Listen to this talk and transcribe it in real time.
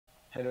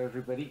Hello,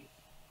 everybody.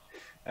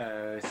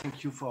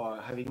 Thank you for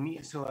having me.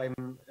 So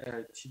I'm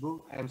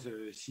Thibault. I'm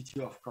the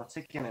CTO of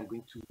CrowdSec, and I'm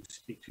going to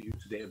speak to you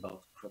today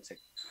about CrowdSec.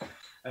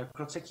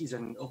 CrowdSec is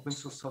an open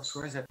source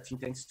software that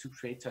intends to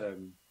create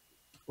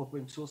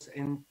open source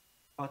and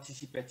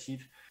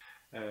participative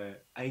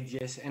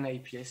IDS and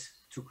IPS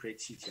to create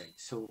CTI.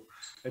 So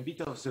a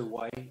bit of the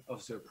why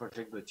of the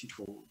project, but it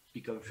will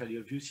become fairly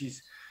obvious,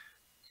 is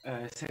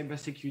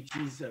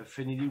cybersecurity is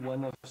funnily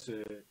one of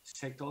the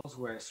sectors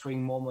where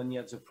throwing more money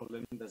at the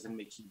problem doesn't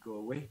make it go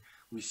away.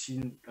 We've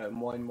seen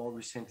more and more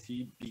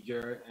recently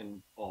bigger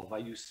or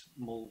various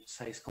small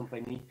size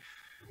company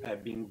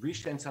being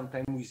breached, and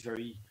sometimes with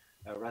very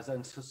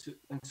rather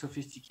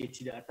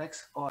unsophisticated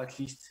attacks, or at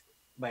least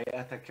by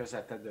attackers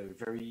that had a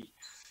very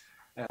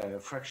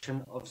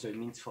fraction of the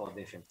means for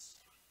defense.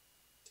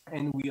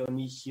 And we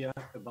only hear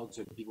about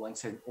the big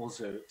ones, and all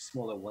the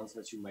smaller ones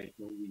that you might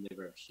know, we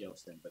never hear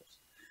of them. But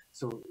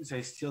so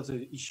there's still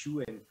the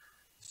issue, and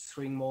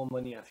throwing more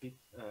money at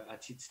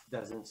it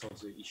doesn't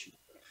solve the issue.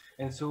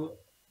 And so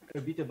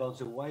a bit about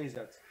the why is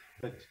that,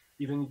 but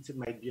even it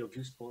might be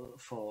obvious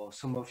for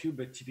some of you,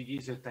 but typically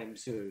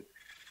the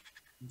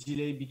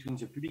delay between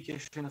the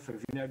publication of a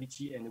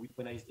vulnerability and a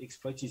weaponized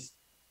exploit is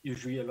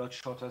usually a lot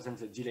shorter than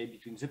the delay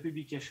between the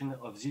publication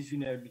of this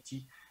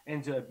vulnerability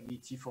and the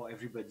ability for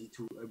everybody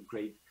to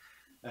upgrade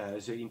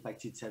the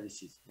impacted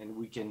services. And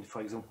we can,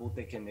 for example,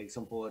 take an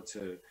example at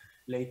the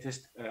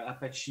latest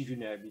Apache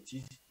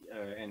vulnerabilities,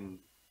 and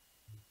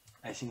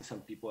I think some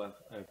people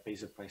have paid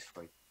the price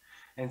for it.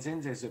 And then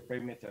there's a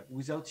perimeter.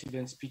 Without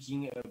even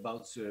speaking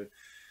about the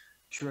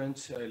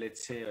current,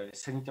 let's say,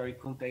 sanitary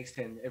context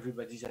and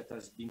everybody that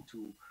has been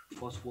to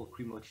force work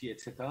remotely,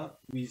 etc.,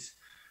 with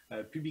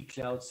public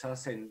cloud,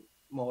 SaaS, and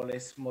more or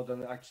less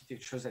modern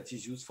architectures that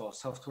is used for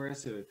software.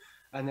 The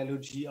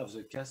analogy of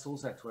the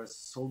castles that was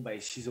sold by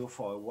CISO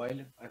for a while,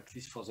 at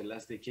least for the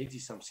last decade,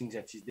 is something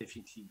that is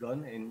definitely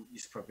gone and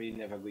is probably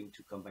never going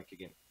to come back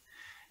again.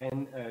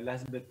 And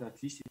last but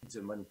not least, it's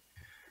the money.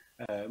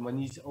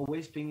 Money is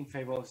always playing in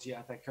favor of the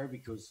attacker,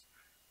 because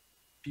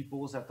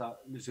people that are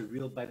the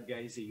real bad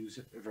guys, they use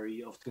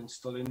very often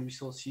stolen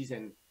resources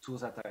and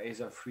tools that are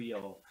either free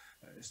or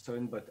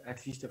stolen, but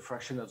at least a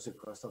fraction of the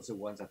cost of the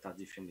ones that are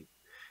defending.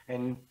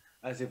 And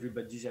as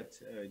everybody that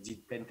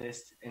did pen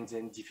test and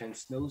then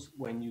defense knows,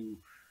 when you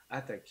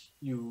attack,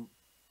 you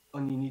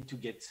only need to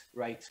get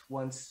right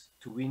once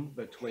to win,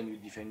 but when you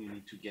defend, you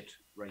need to get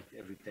right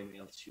every time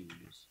else you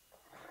use.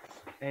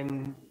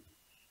 And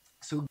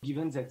so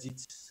given that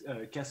its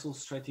castle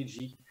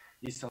strategy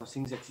is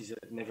something that is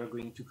never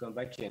going to come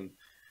back, and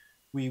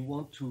we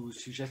want to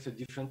suggest a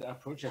different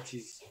approach, that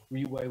is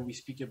really why we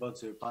speak about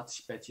the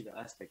participative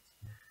aspect.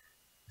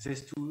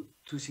 There's two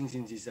things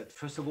in this. That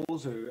first of all,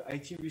 the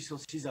IT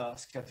resources are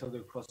scattered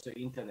across the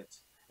internet.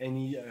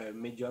 Any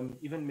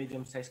even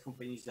medium-sized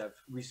companies have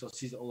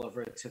resources all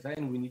over, etc.,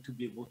 and we need to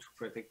be able to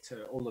protect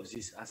all of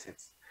these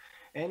assets.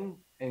 And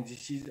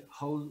this is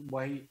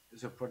why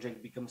the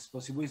project becomes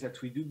possible, is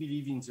that we do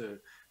believe in the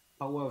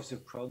power of the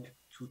crowd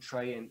to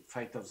try and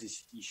fight off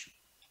this issue.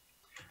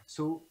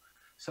 So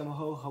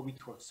somehow how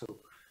it works.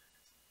 So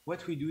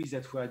what we do is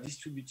that we are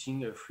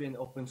distributing a free and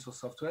open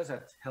source software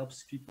that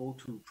helps people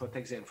to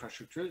protect the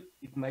infrastructure.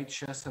 It might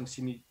share some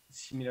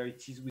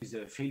similarities with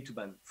the fail to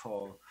ban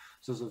for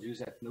those of you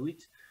that know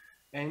it.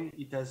 And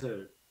it has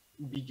a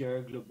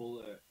bigger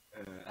global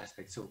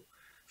aspect. So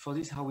for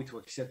this, how it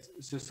works, that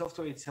the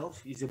software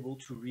itself is able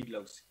to read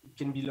logs. It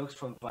can be logs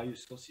from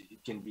various sources.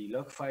 It can be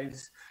log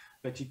files,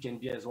 but it can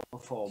be as well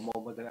for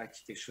more modern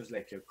architectures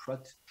like a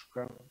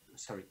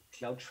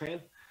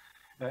CloudTrail,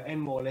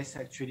 and more or less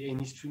actually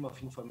any stream of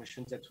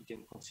information that we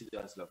can consider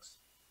as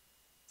logs.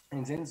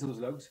 And then those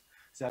logs,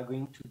 they are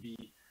going to be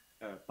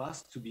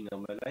parsed to be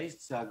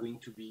normalized. They are going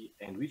to be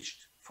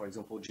enriched, for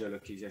example,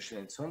 geolocalization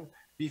and so on,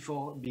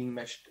 before being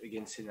matched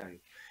against scenario.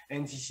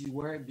 And this is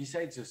where,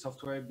 besides the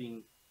software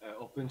being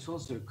open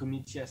source, the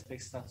community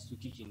aspect starts to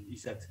kick in,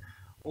 is that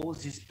all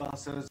these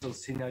parsers,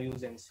 those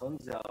scenarios and so on,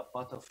 they are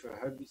part of a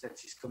hub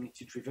that is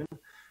community driven,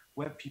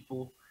 where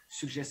people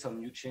suggest some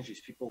new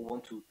changes. People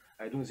want to,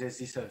 I don't know, there's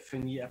this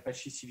funny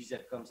Apache CV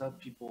that comes out,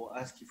 people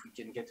ask if we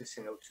can get a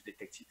scenario to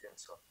detect it and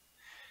so on.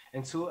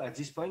 And so at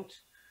this point,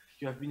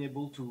 you have been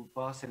able to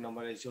parse and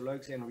normalize your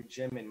logs and read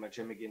them and match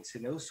them against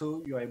scenarios,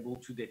 so you're able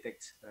to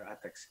detect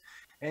attacks.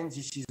 And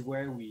this is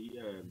where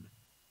we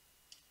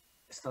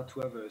start to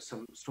have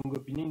some strong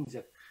opinions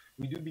that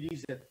we do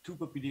believe that two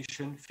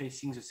populations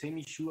facing the same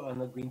issue are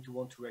not going to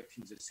want to react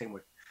in the same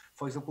way.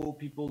 For example,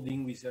 people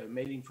dealing with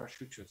mail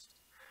infrastructures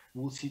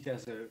will see it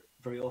as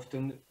very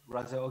often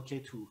rather okay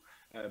to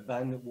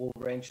ban whole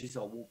branches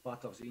or whole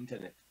part of the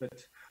internet.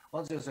 But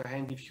on the other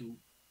hand, if you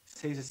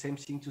say the same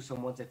thing to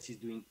someone that is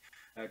doing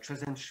a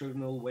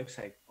transactional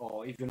website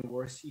or even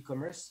worse,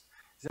 e-commerce,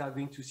 they are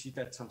going to see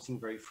that something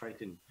very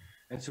frightening.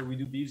 And so we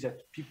do believe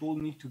that people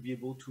need to be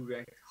able to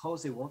react how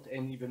they want,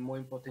 and even more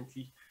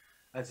importantly,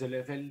 at the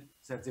level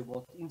that they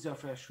want in the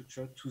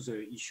infrastructure to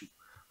the issue.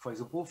 For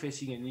example,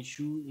 facing an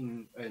issue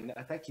in an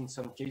attack, in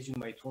some case, you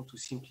might want to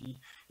simply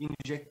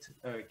inject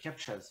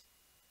CAPTCHAs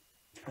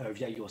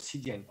via your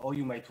CDN, or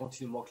you might want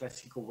in a more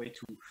classical way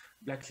to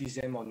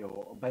blacklist them on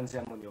your, ban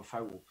them on your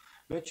firewall.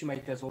 But you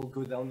might as well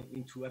go down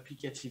into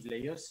applicative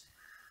layers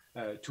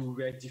to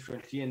react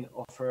differently and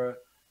offer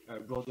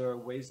broader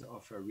ways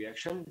of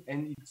reaction.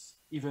 And it's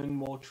even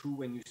more true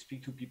when you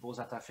speak to people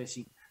that are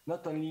facing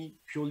not only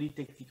purely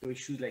technical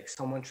issues like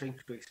someone trying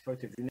to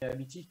exploit a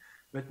vulnerability,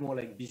 but more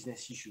like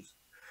business issues.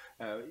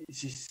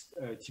 This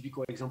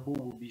typical example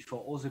would be for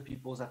all the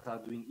people that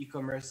are doing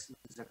e-commerce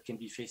that can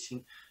be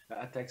facing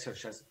attacks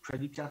such as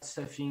credit card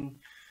stuffing,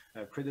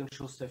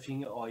 credential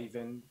stuffing, or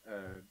even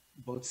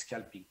bot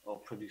scalping or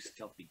product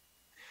scalping.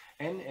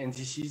 And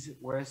this is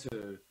where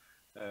the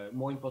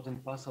more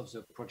important part of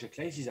the project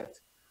lies, is that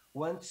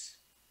once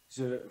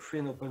the free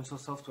and open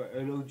source software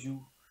allowed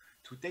you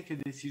to take a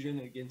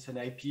decision against an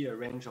IP, a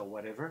range, or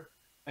whatever,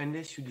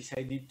 unless you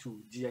decided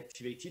to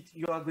deactivate it,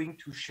 you are going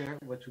to share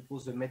what we call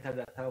the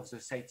metadata of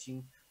the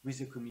sighting with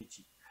the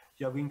community.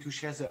 You are going to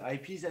share the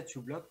IPs that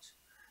you blocked,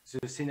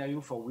 the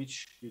scenario for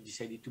which you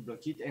decided to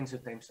block it, and the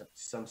timestamp,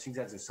 something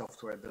that the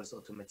software does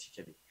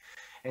automatically.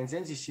 And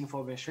then this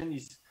information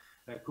is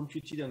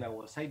computed on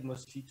our side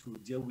mostly to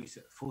deal with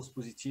false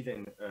positive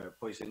and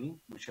poisoning,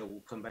 which I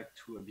will come back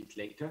to a bit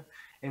later.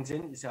 And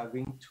then they are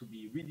going to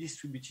be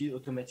redistributed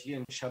automatically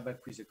and shared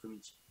back with the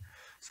community.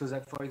 So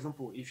that, for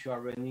example, if you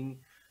are running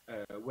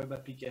a web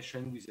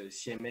application with a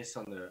CMS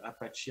on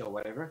Apache or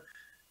whatever,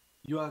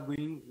 you are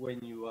going, when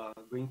you are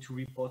going to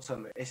report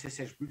some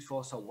SSH brute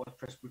force or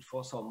WordPress brute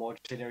force or more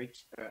generic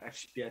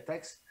HTTP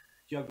attacks,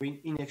 you are going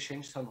in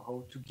exchange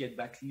somehow to get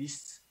back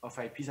lists of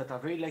IPs that are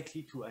very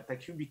likely to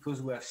attack you,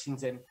 because we have seen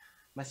them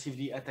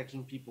massively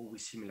attacking people with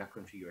similar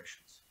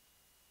configurations.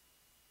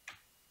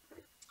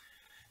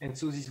 And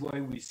so this is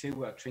why we say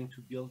we are trying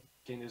to build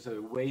kind of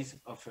the ways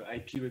of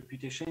IP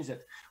reputation, is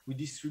that we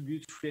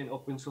distribute free and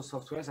open source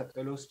software that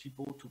allows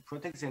people to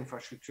protect their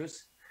infrastructures.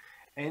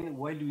 And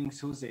while doing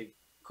so, they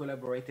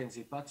collaborate and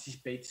they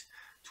participate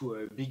to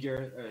a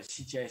bigger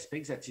CTI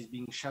spec that is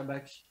being shared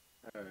back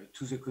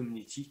to the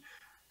community,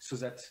 so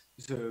that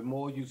the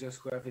more users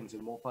we have and the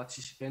more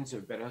participants, the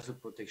better the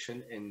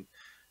protection and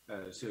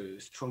the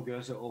stronger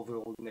the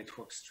overall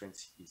network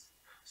strength is.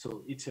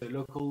 So it's a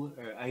local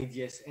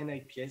IDS and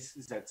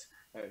IPS that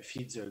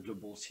feeds a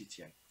global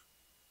CTI.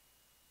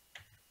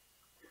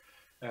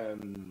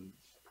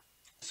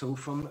 So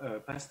from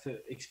past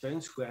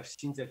experience, we have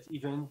seen that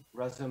even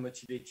rather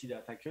motivated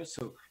attackers,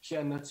 so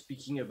here I'm not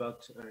speaking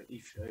about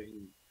if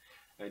in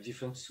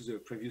difference to the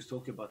previous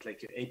talk about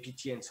like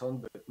APT and so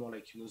on, but more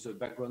like, you know, the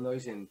background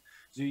noise and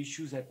the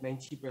issues that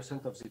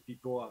 90% of the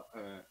people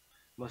are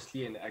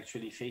mostly and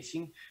actually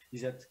facing,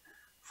 is that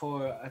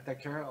for an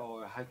attacker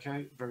or a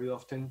hacker, very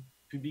often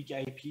public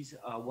IPs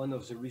are one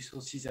of the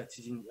resources that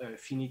is in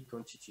finite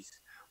quantities.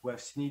 We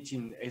have seen it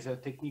in either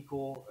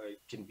technical,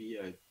 it can be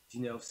a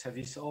denial of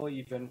service, or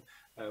even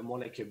more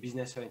like a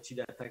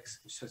business-oriented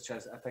attacks, such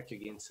as attack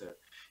against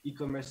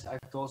e-commerce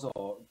actors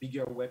or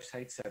bigger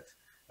websites that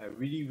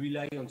really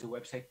rely on the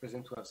website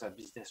present to have their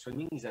business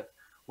running. Is that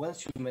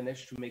once you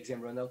manage to make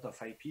them run out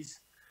of IPs,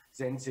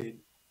 then they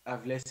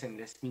have less and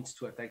less means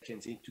to attack,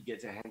 and they need to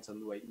get their hands on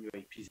new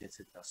IPs,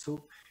 etc.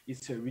 So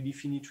it's a really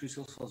finite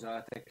resource for the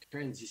attacker,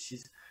 and this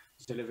is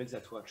the level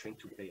that we are trying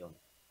to play on.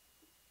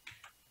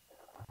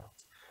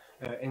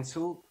 And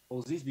so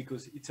all this,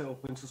 because it's an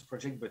open source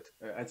project, but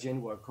at the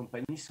end we're a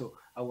company, so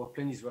our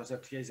plan is rather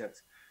clear that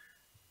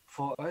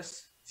for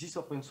us, this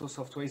open source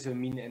software is a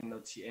mean and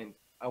not the end.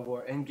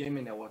 Our end game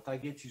and our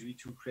target is really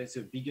to create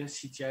the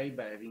biggest CTI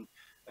by having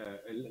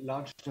a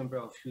large number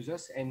of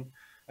users. And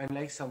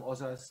unlike some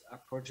others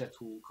approach that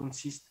will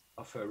consist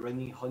of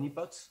running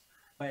honeypots,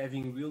 by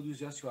having real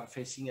users who are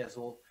facing as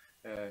well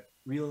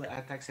real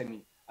attacks, I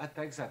mean,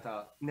 attacks that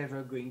are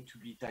never going to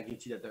be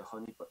targeted at the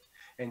honeypot.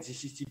 And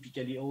this is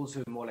typically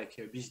also more like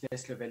a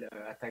business level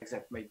attacks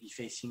that might be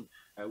facing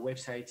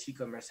websites,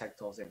 e-commerce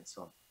actors, and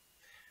so on.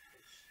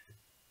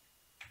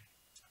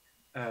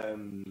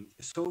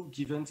 So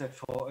given that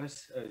for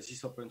us,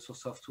 this open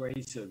source software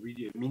is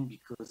really a mean,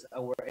 because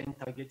our end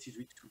target is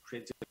really to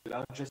create the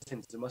largest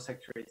and the most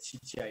accurate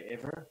CTI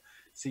ever.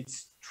 So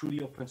it's truly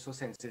open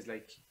source, and there's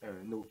like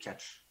no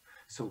catch.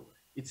 So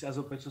it's as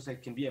open source as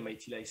it can be.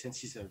 MIT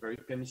license is very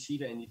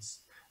permissive, and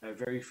it's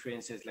very free,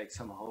 and there's like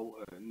somehow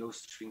no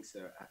strings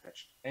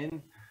attached.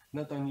 And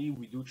not only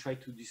we do try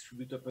to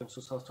distribute open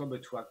source software,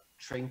 but we are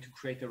trying to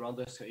create around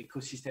us an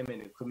ecosystem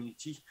and a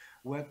community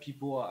where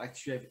people are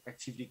actually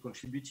actively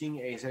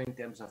contributing, either in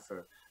terms of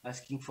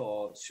asking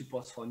for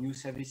support for new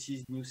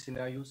services, new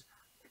scenarios,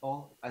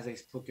 or as I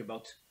spoke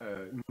about,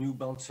 new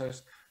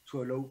bouncers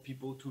to allow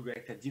people to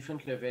react at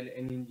different level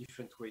and in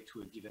different way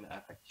to a given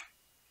attack.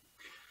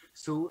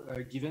 So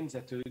given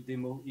that a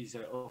demo is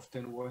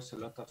often worth a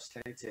lot of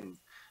slides, and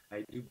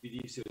I do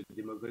believe the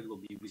demo guide will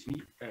be with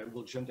me,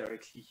 we'll jump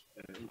directly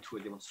into a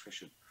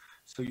demonstration.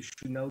 So you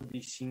should now be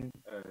seeing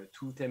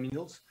two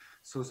terminals.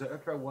 So the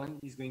upper one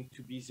is going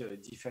to be the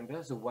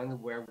Defender, the one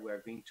where we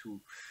are going to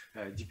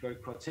deploy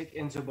CrowdSec,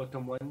 and the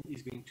bottom one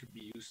is going to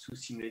be used to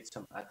simulate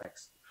some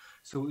attacks.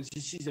 So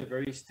this is a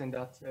very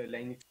standard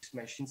Linux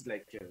machines,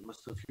 like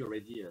most of you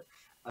already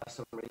have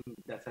some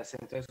data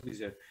centers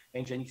with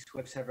Nginx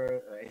web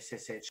server,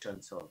 SSH,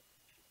 and so on.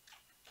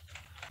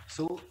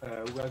 So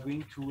we are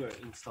going to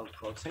install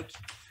CrowdSec.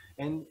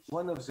 And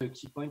one of the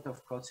key points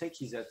of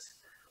CrowdSec is that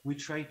we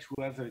try to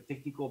have a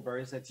technical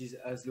barrier that is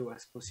as low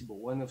as possible.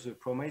 One of the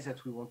promises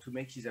that we want to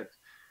make is that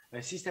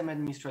a system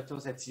administrator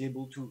that is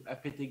able to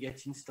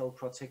apt-get install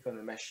CrowdSec on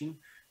a machine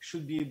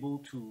should be able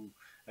to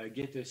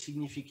get a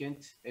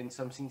significant and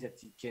something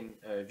that it can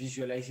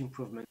visualize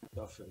improvement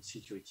of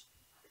security.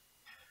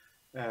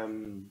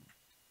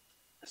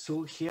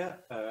 So here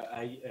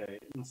I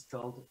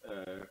installed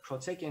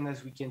CrowdSec, and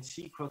as we can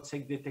see,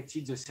 CrowdSec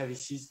detected the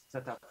services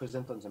that are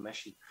present on the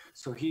machine.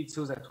 So here it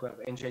shows that we have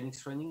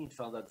Nginx running, it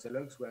found out the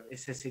logs, we have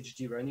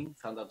SSHD running,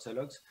 found out the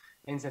logs,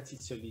 and that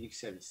it's a Linux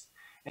service.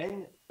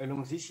 And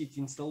along this, it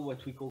installed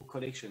what we call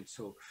collection.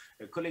 So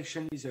a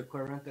collection is a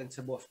coherent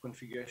ensemble of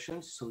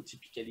configurations, so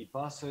typically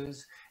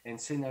parsers and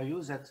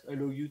scenarios that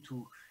allow you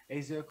to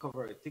either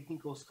cover a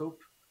technical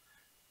scope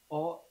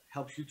or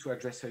help you to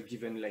address a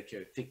given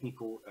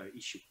technical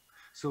issue.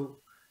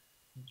 So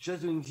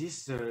just doing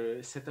this, the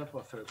setup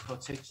of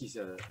CrowdSec is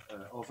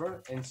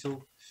over, and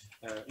so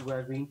we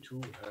are going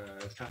to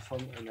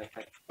perform an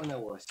attack on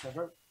our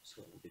server.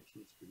 So I'm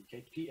getting this public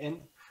IP,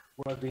 and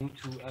we are going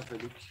to have a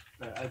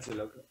look at the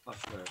log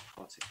of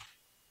CrowdSec.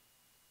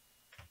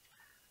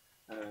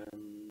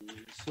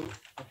 So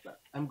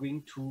I'm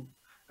going to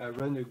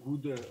run a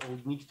good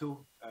old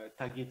Nikto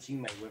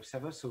targeting my web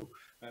server. So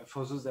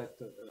for those that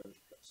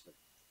sorry.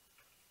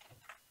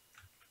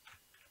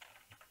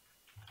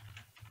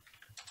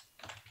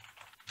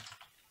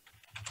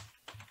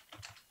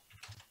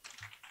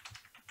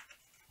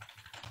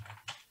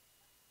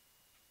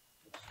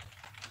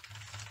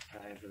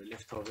 I have a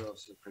leftover of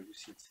the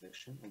previous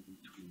installation. I'm going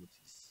to remove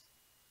this.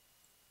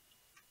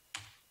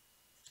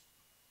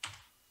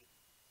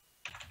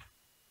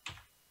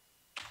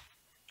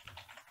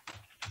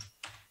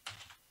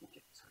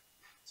 Okay, sorry.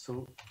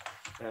 So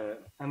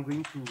I'm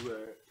going to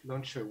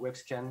launch a web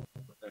scan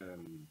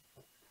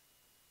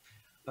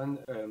on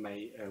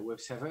my web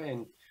server,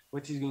 and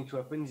what is going to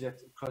happen is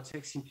that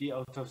CrowdSec simply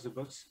out of the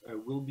box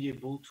will be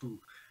able to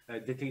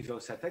detect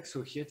those attacks.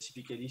 So here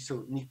typically,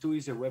 so Nikto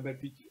is a web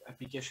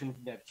application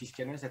vulnerability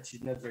scanner that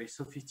is not very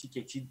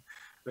sophisticated,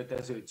 but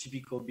has a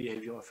typical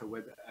behavior of a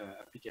web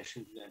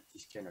application vulnerability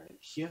scanner. And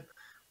here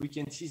we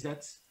can see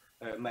that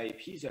my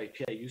IP, the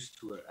IP I used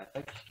to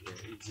attack,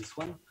 this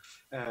one,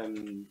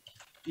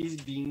 is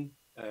being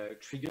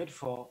triggered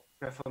for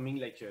performing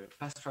like a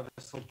fast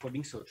traversal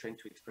probing, so trying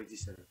to exploit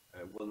this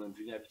well-known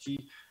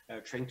vulnerability,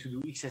 trying to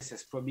do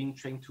XSS probing,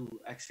 trying to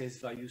access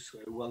various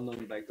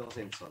well-known backdoors,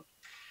 and so on.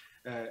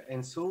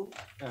 And so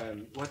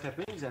what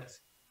happens is that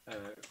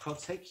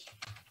CrowdSec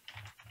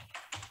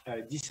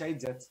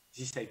decides that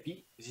this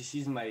IP, this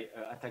is my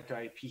attacker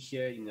IP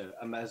here in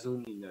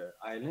Amazon in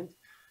Ireland,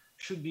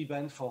 should be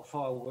banned for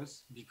 4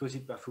 hours because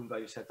it performed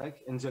various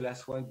attacks, and the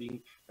last one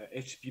being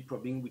HTTP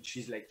probing, which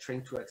is like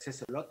trying to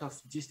access a lot of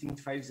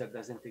distinct files that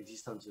doesn't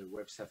exist on the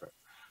web server.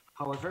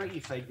 However,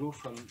 if I go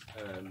from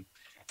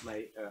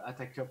my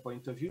attacker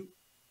point of view,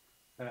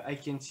 I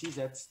can see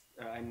that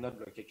I'm not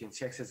blocked. I can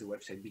see access the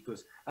website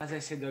because, as I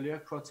said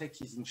earlier,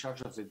 CrowdSec is in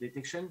charge of the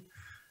detection,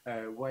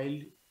 while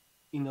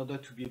in order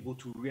to be able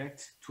to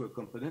react to a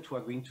component, we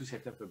are going to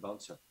set up a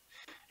bouncer.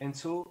 And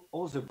so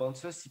all the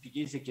bouncers,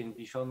 typically, they can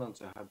be found on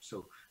the hub.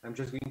 So I'm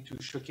just going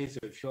to showcase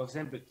a few of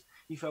them, but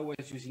if I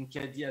was using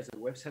KDE as a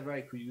web server,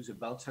 I could use a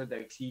bouncer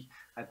directly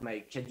at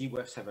my KDE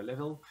web server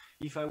level.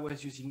 If I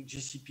was using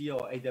GCP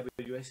or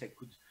AWS, I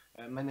could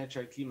manage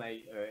directly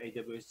my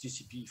AWS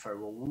GCP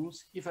firewall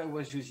rules. If I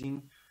was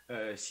using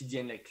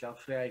CDN like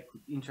Cloudflare, I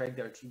could interact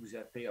directly with the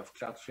API of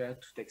Cloudflare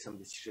to take some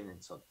decision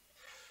and so on.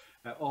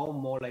 Or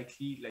more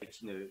likely, like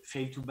in a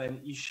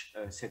fail-to-ban-ish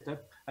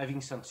setup,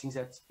 having something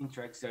that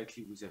interacts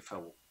directly with the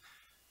firewall.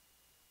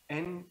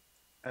 And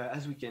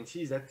as we can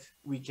see, that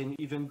we can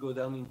even go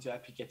down into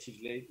applicative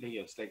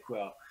layers, like we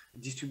are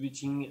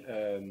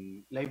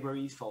distributing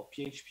libraries for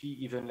PHP,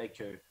 even like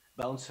a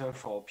bouncer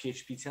for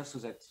PHP itself, so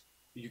that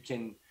you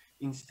can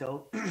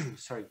install,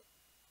 sorry,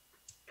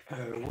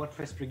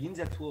 WordPress plugins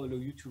that will allow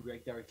you to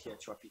react directly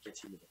at your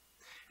applicative level.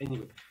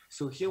 Anyway,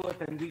 so here what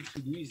I'm going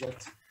to do is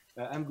that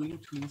I'm going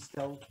to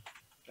install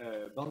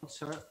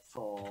bouncer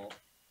for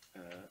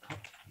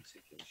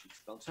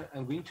bouncer.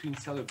 I'm going to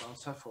install a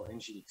bouncer for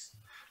Nginx.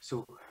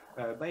 So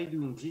by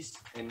doing this,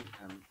 and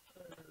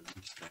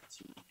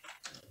restarting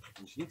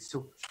Nginx.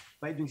 So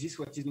by doing this,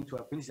 what is going to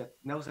happen is that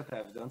now that I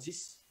have done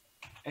this,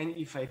 and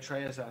if I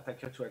try as an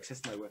attacker to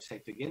access my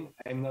website again,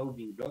 I'm now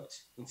being blocked.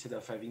 Instead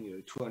of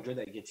having 200,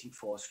 I'm getting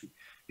 403.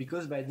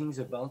 Because by adding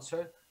the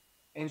bouncer,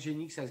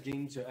 Nginx has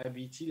gained the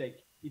ability,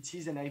 like it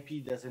sees an IP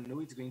it doesn't know,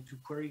 it's going to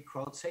query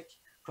CrowdSec.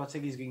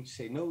 CrowdSec is going to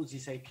say, no,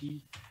 this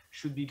IP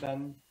should be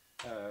banned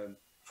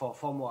for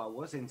 4 more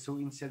hours. And so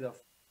instead of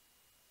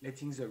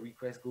letting the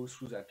request go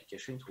through the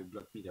application, it will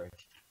block me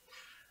directly.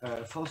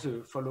 For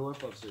the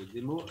follow-up of the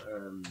demo,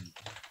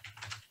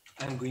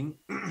 I'm going,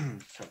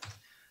 sorry.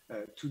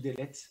 to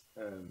delete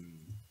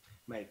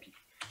my IP.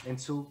 And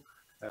so,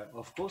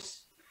 of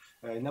course,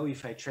 now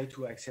if I try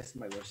to access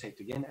my website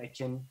again, I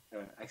can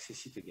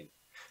access it again.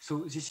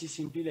 So this is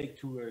simply like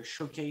to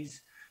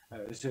showcase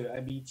the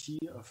ability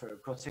of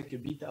CrowdSec a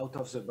bit out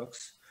of the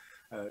box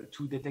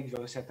to detect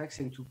various attacks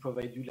and to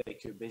provide you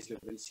like a base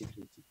level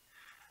security.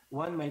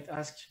 One might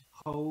ask,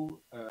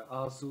 how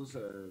are those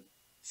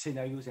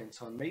scenarios and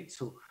so on made?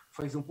 So,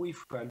 for example,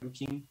 if we are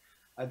looking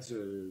at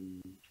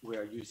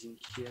we're using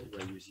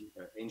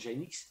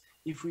Nginx.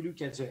 If we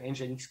look at the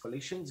Nginx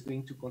collection, it's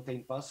going to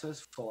contain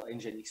parsers for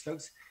Nginx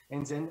logs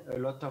and then a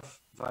lot of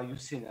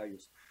various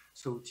scenarios.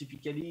 So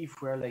typically,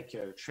 if we're like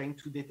trying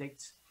to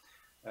detect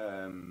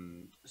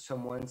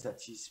someone that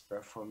is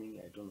performing,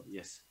 I don't know,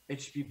 yes,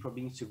 HTTP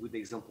probing is a good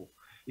example.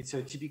 It's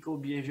a typical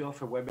behavior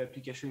of a web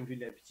application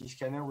vulnerability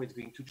scanner where it's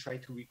going to try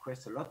to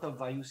request a lot of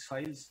various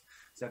files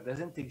that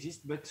doesn't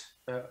exist, but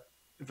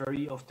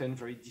very often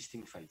very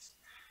distinct files.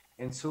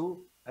 And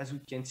so, as we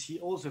can see,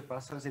 all the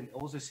parsers and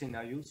all the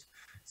scenarios,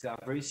 they are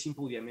very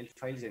simple YAML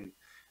files, and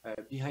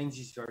behind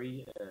this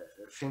very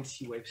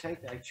fancy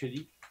website,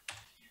 actually,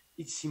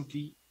 it's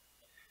simply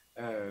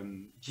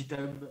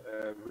GitHub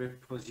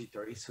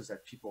repository so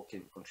that people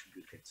can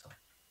contribute and so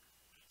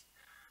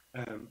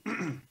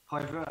on.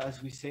 However,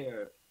 as we say,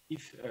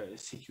 if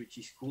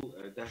security is cool,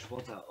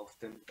 dashboards are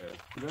often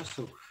cooler.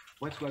 So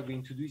what we are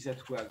going to do is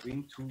that we are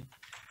going to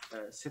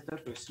set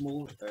up a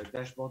small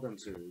dashboard on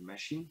the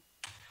machine.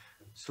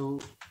 So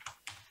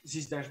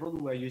this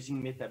dashboard, we are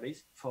using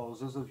Metabase. For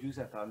those of you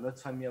that are not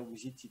familiar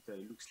with it, it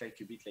looks like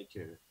a bit like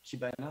a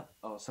Kibana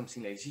or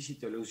something like this.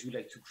 It allows you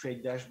like to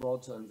create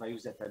dashboards on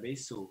various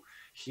databases. So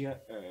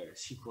here,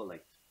 SQLite.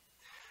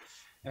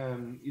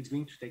 It's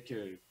going to take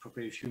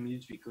probably a few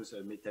minutes because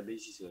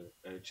Metabase is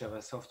a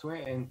Java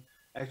software. And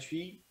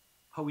actually,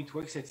 how it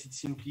works is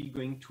it's simply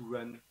going to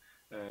run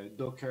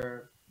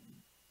Docker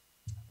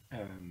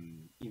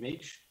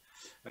image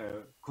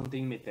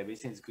containing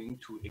Metabase, and it's going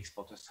to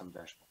export us some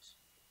dashboards.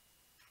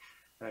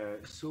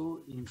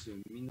 So in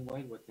the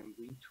meanwhile, what I'm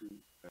going to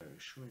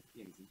show, I'm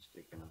going to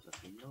take another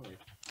thing now.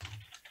 Right?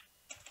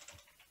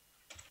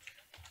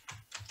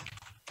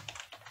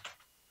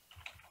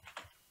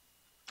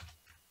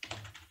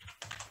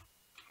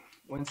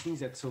 One thing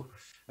that, so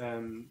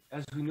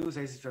as we know,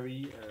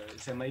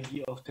 there might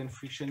be often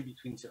friction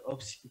between the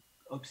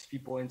ops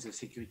people and the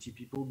security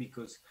people,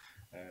 because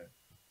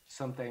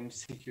sometimes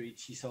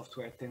security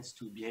software tends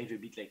to behave a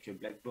bit like a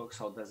black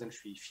box or doesn't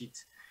really fit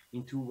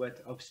into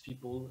what ops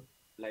people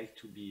like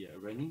to be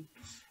running.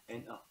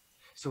 And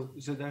so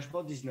the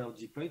dashboard is now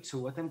deployed. So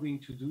what I'm going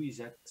to do is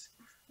that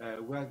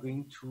we are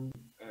going to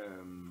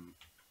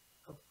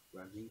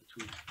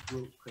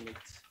go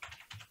connect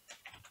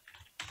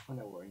on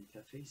our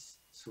interface.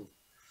 So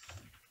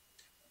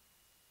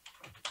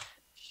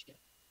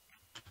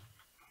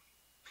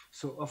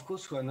of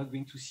course, we are not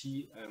going to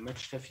see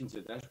much stuff in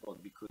the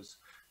dashboard because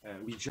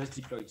we just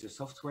deployed the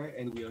software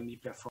and we only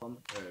perform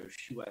a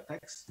few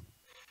attacks.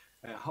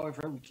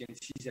 However, we can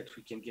see that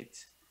we can get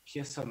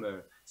here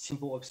some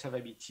simple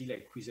observability,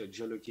 like with the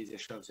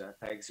geolocalization of the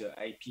attacks, the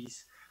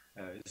IPs,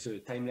 the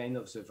timeline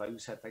of the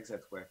various attacks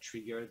that were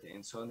triggered,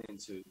 and so on, and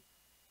the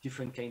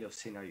different kind of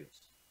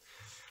scenarios.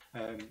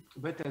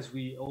 But as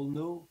we all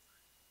know,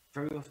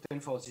 very often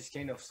for this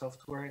kind of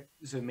software,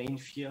 the main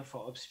fear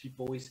for ops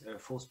people is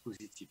false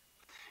positive.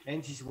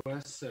 And this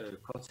was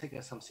CrowdSec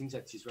as something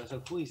that is rather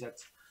cool, is that,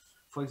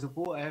 for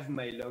example, I have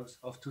my logs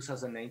of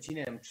 2019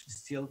 and I'm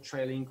still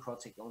trailing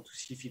CrowdSec on to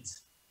see if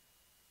it's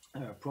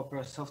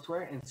proper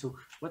software. And so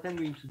what I'm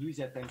going to do is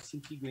that I'm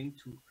simply going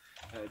to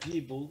be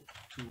able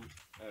to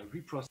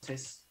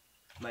reprocess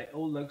my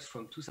old logs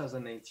from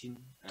 2019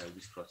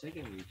 with CrowdSec.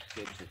 I'm going to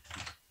get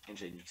the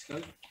Nginx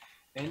log.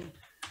 And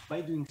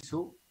by doing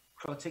so,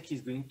 CrowdSec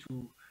is going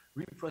to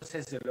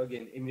reprocess the log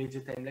and emulate the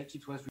time like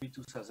it was with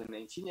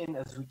 2019. And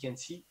as we can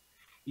see,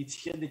 it's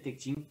here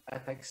detecting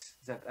attacks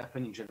that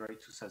happened in January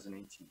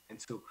 2019. And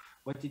so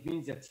what it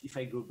means that if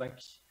I go back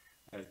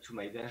to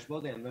my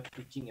dashboard, I'm not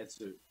looking at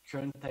the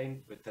current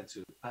time, but at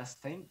the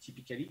past time,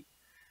 typically,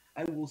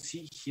 I will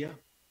see here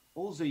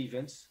all the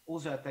events, all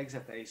the attacks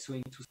that I saw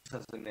in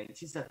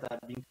 2019 that are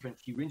being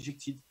currently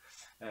reinjected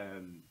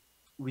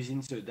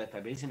within the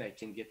database, and I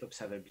can get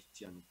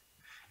observability on it.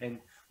 And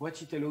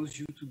what it allows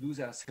you to do,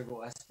 there are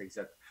several aspects.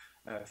 That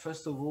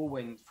first of all,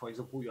 when, for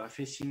example, you are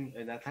facing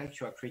an attack,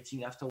 you are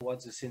creating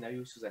afterwards a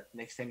scenario so that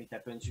next time it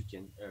happens, you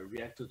can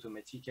react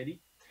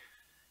automatically.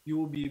 You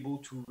will be able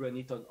to run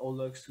it on all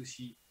logs to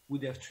see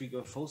would have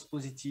triggered false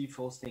positive,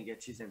 false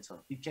negatives, and so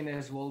on. It can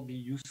as well be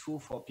useful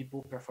for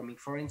people performing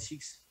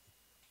forensics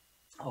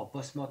or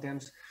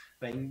postmortems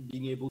by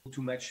being able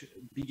to match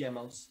big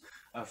amounts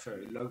of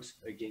logs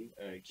again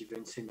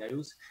given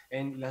scenarios.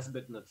 And last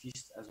but not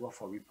least, as well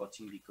for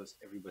reporting, because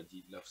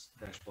everybody loves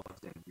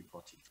dashboards and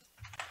reporting.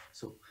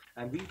 So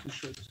I'm going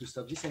to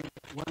stop this. And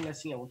one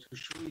last thing I want to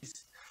show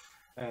is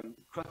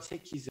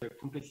CrowdSec is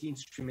completely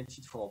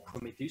instrumented for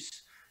Prometheus.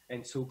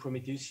 And so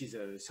Prometheus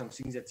is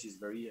something that is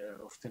very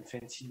often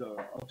fancied by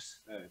ops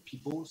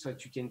people, so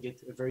that you can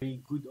get a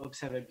very good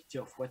observability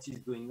of what is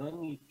going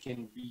on. It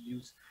can be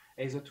used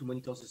either to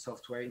monitor the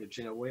software in a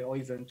general way, or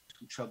even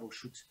to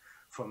troubleshoot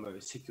from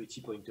a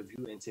security point of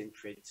view, and then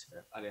create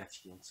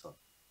alerting and so on.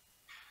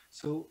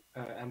 So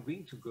I'm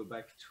going to go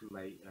back to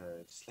my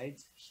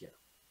slides here.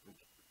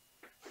 Okay.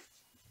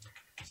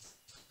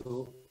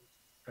 So,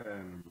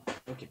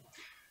 okay.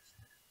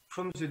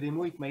 From the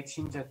demo, it might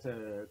seem that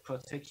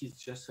CrowdSec is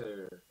just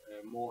a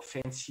more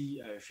fancy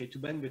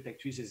Fay2ban, but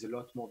actually there's a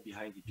lot more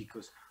behind it,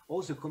 because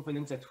all the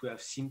components that we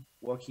have seen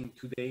working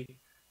today,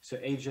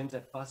 the agent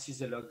that passes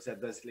the logs,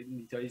 that does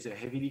literally the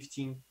heavy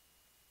lifting,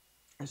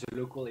 the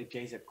local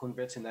APIs that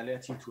converts an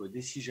alert into a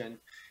decision,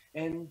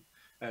 and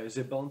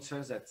the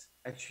bouncers that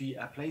actually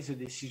apply the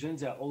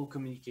decisions, they are all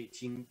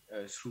communicating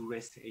through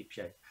REST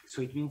API.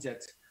 So it means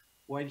that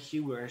while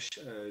here we're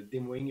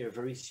demoing a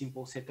very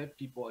simple setup,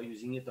 people are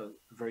using it on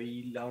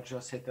very larger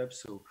setups.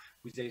 So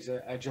with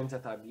either agents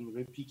that are being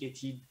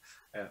replicated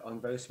on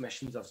various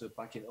machines of the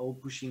park, and all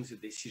pushing the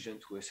decision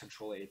to a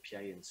central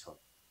API and so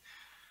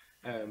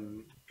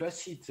on.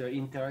 Plus, it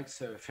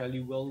interacts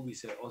fairly well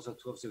with other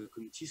tools of the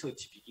community. So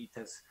typically it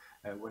has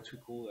what we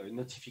call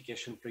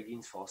notification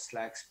plugins for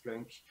Slack,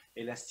 Splunk,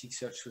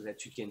 Elasticsearch, so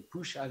that you can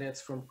push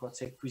alerts from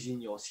CrowdSec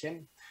within your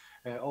CM,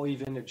 or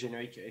even a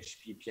generic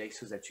HTTP API,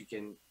 so that you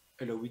can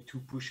allow it to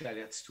push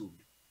alerts to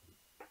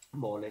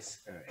more or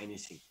less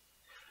anything.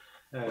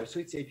 So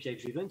it's API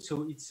driven,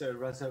 so it's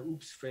rather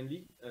OOPS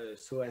friendly.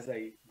 So as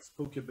I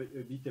spoke a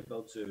bit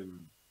about the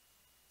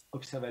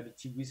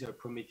observability with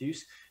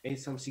Prometheus, and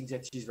it's something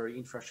that is very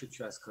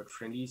infrastructure as code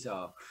friendly.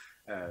 So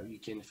you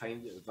can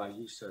find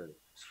values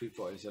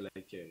for either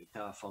like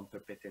Terraform,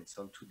 Puppet, and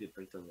so on to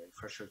deploy on the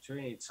infrastructure.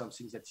 And it's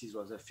something that is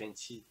rather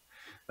fancy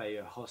by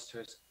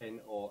hosters and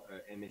or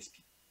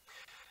MSP.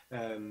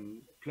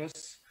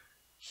 Plus,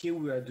 here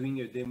we are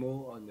doing a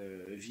demo on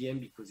a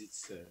VM because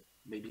it's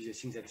maybe the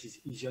thing that is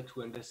easier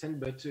to understand,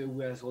 but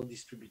we are as well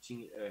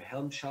distributing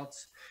Helm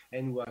charts,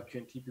 and we are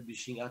currently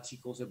publishing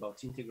articles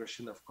about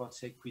integration of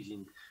CrowdSec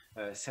within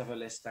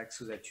serverless stacks,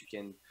 so that you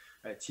can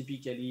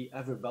typically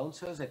have a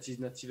bouncer that is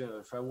not even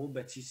a firewall,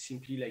 but is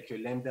simply like a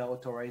Lambda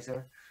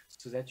authorizer,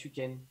 so that you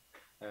can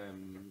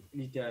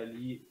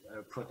literally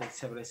protect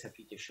serverless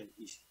application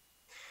easily.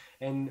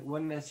 And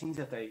one last thing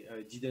that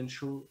I didn't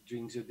show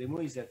during the demo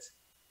is that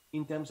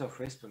in terms of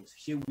response,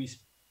 here we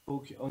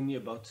spoke only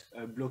about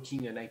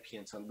blocking an IP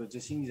and so on, but the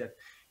thing is that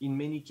in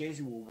many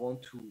cases we want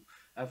to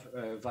have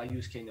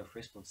various kind of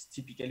response.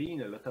 Typically,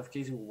 in a lot of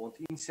cases, we want,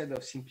 instead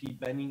of simply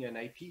banning an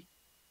IP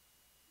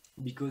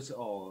because,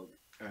 or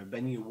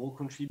banning a whole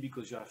country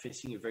because you are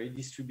facing a very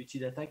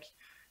distributed attack,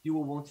 you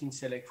will want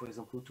instead, like for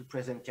example, to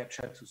present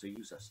captcha to the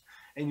users,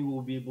 and you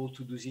will be able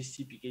to do this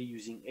typically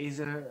using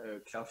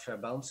either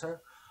Cloudflare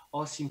Bouncer,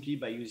 or simply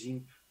by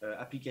using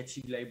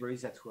applicative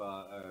libraries that we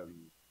are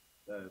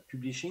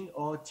publishing,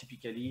 or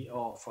typically,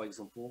 or for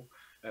example,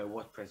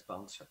 WordPress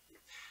Bouncer.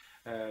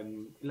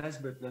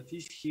 Last but not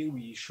least, here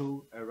we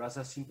show a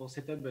rather simple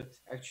setup, but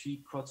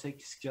actually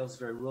CrowdSec scales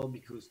very well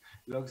because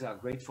logs are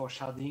great for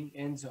sharding,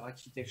 and the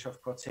architecture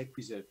of CrowdSec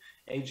with the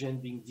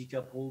agent being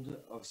decoupled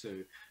of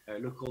the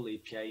local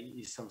API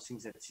is something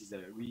that is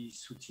really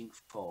suiting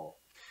for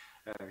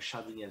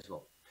sharding as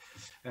well.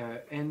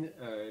 And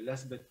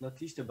last but not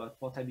least, about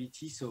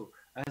portability. So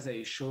as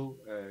I show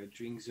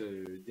during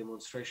the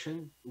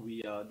demonstration,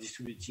 we are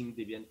distributing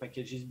Debian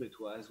packages, but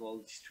we're as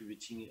well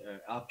distributing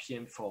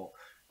RPM for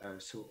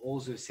so all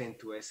the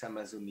CentOS,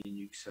 Amazon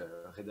Linux,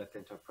 Red Hat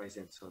Enterprise,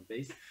 and so on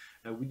based.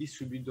 We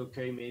distribute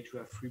Docker image, we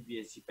have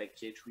FreeBSD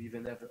package, we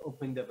even have an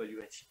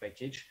OpenWRT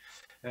package,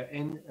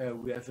 and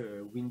we have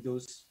a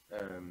Windows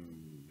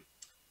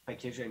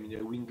package, I mean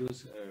a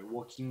Windows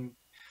working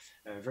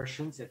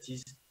version that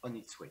is on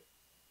its way.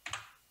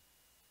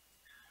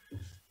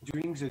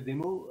 During the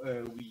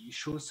demo, we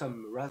show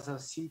some rather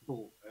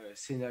simple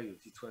scenarios.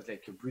 It was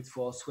like a brute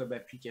force web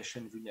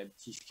application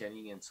vulnerability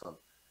scanning and so on.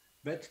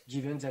 But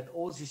given that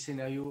all these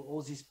scenarios,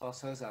 all these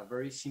parsers are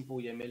very simple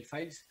YAML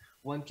files,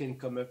 one can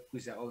come up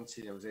with their own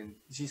scenarios. And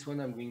this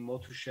one I'm going more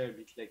to share a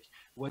bit like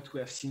what we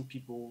have seen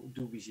people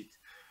do with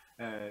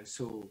it.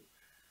 So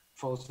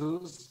for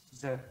those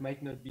that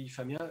might not be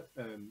familiar,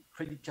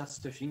 credit card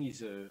stuffing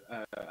is a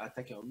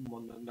attack,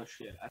 not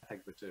really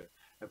attack, but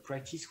a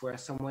practice where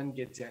someone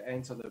gets their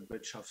hands on a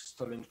bunch of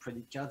stolen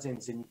credit cards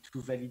and they need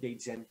to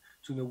validate them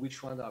to know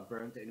which ones are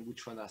burned and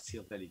which ones are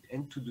still valid.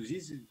 And to do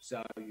this, they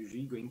are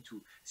usually going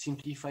to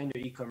simply find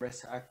an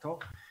e-commerce actor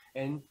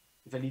and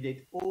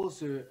validate all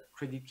the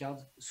credit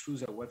cards through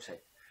their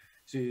website.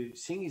 The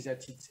thing is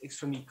that it's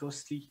extremely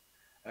costly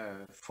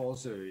for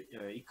the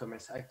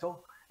e-commerce actor,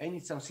 and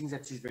it's something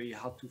that is very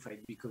hard to fight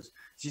because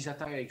these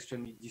attacks are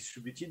extremely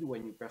distributed.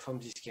 When you perform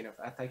this kind of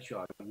attack, you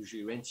are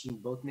usually renting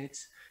botnets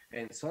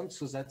and so on,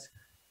 so that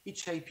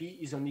each IP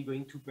is only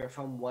going to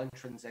perform one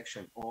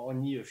transaction or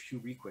only a few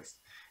requests.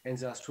 And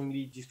they are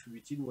strongly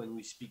distributed. When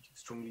we speak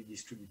strongly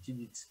distributed,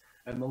 it's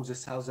among the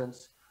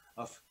thousands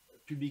of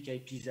public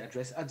IPs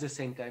addressed at the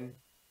same time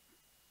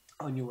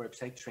on your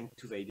website trying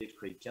to validate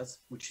credit cards,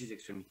 which is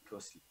extremely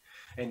costly.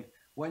 And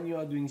when you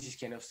are doing this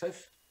kind of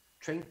stuff,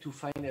 trying to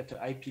find at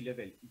the IP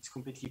level, it's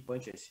completely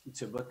pointless.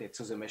 It's a botnet,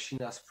 so the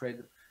machines are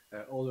spread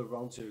all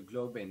around the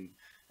globe, and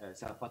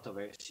they are part of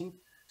everything.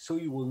 So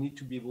you will need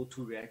to be able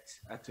to react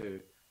at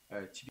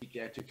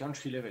typically at a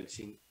country level,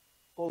 saying,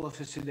 all of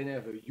a sudden I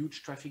have a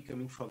huge traffic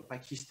coming from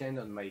Pakistan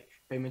on my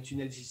payment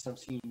tunnel. This is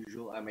something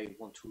unusual, I might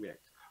want to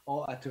react.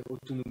 Or at an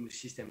autonomous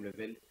system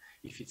level,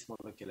 if it's more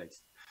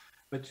localized.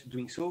 But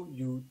doing so,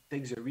 you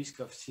take the risk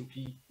of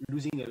simply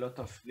losing a lot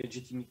of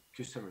legitimate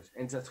customers.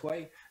 And that's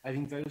why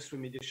having various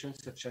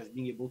remediations, such as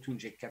being able to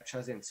inject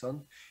captchas and so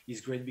on,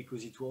 is great,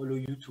 because it will allow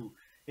you to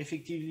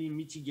effectively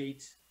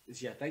mitigate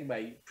the attack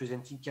by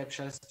presenting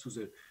captchas to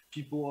the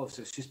people of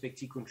the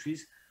suspected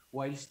countries,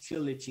 while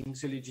still letting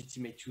the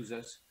legitimate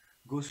users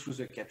go through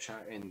the captcha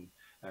and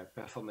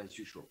perform as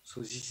usual. So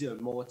this is a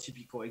more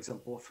typical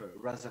example of a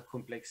rather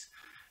complex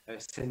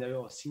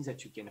scenario or things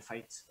that you can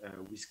fight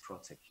with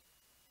CrowdSec.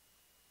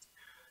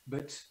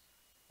 But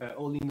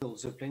all in all,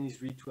 the plan is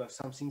really to have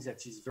something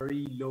that is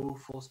very low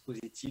false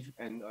positive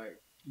and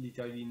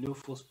literally no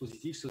false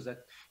positive, so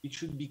that it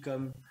should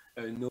become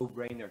a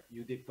no-brainer.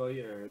 You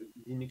deploy a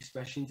Linux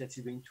machine that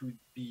is going to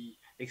be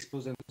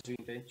exposed on the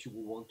internet, you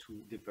will want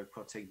to deploy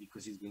CrowdSec,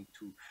 because it's going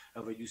to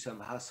avoid you some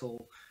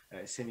hassle,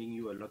 saving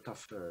you a lot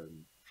of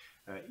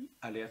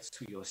alerts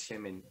to your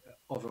CM, and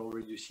overall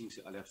reducing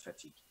the alert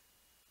fatigue.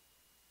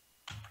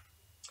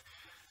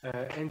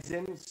 And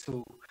then,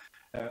 so,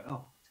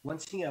 one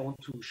thing I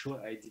want to show,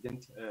 I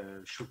didn't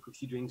show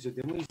quickly during the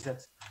demo, is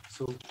that,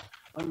 so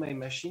on my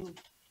machine,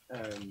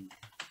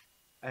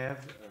 I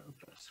have,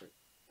 sorry,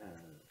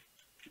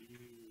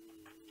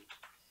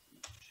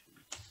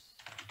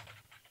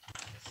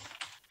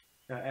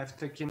 I have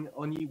taken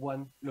only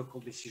one local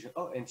decision.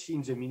 Oh, and see,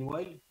 in the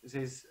meanwhile,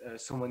 there's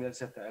someone else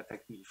that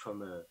attacked me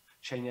from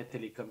China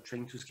Telecom,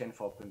 trying to scan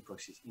for open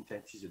proxies.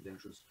 Internet is a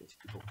dangerous place,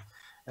 people.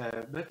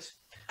 But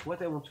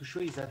what I want to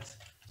show is that,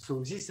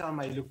 so these are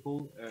my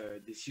local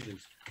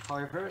decisions.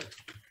 However,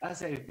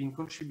 as I've been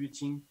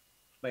contributing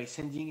by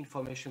sending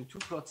information to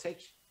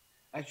CrowdSec,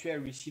 actually I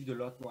received a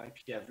lot more IP.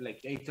 I have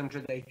like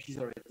 800 IPs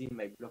already in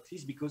my block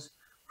list, because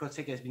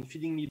CrowdSec has been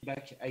feeding me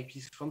back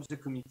IPs from the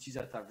communities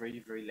that are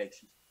very, very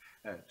likely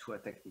to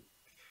attack me.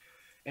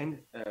 And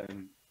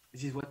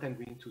this is what I'm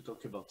going to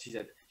talk about, is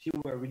that here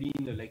we're really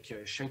in like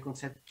a sharing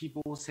concept.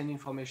 People send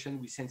information,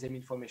 we send them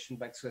information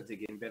back so that they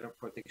gain better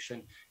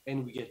protection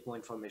and we get more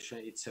information.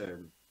 It's a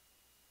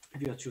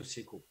virtuous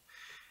circle.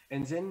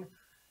 And then,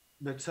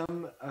 but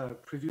some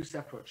previous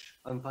approach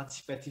on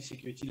participative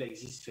security like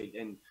this failed.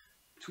 And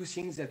two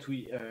things that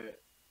we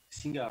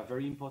think are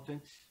very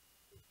important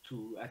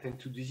to attend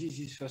to disease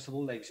is, first of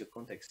all, like the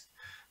context.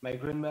 My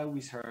grandma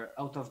with her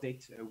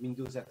out-of-date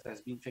Windows that has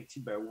been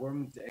infected by a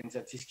worm and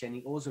that is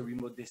scanning all the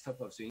remote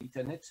desktop of the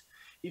internet,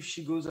 if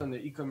she goes on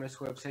an e-commerce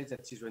website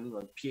that is running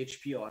on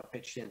PHP or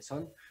Apache and so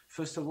on,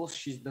 first of all,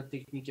 she's not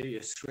technically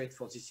a threat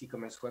for this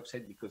e-commerce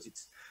website, because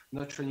it's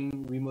not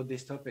running remote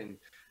desktop, and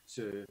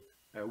the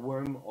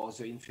worm or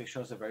the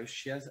infection of the virus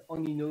she has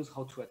only knows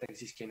how to attack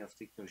this kind of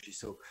technology.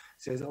 So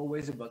there's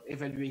always about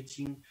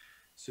evaluating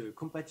the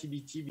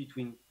compatibility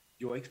between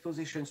your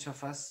exposition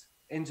surface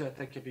and the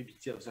attack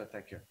capability of the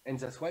attacker. And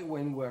that's why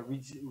when we're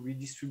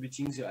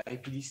redistributing the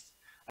IP list,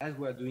 as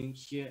we're doing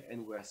here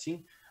and we're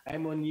seeing,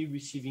 I'm only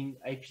receiving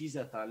IPs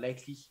that are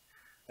likely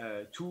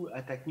to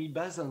attack me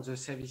based on the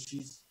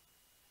services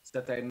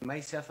that I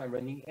myself am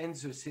running and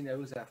the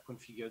scenarios I've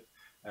configured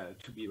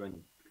to be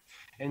running.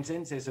 And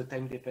then there's a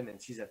time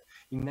dependency that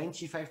in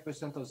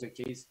 95% of the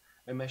case,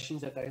 a machine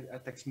that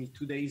attacks me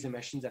today is a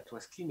machine that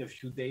was clean a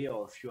few days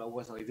or a few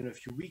hours or even a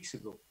few weeks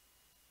ago.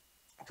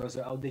 It was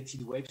an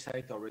outdated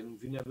website or running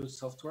vulnerable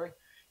software.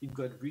 It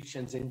got breached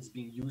and then it's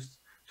being used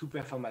to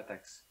perform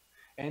attacks.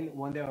 And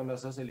one day or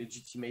another, the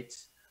legitimate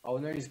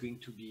owner is going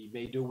to be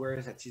made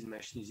aware that his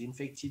machine is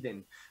infected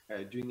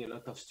and doing a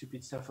lot of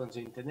stupid stuff on the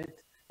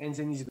internet. And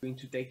then he's going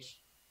to take,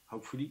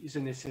 hopefully, the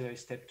necessary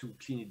step to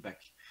clean it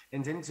back.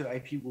 And then the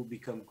IP will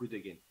become good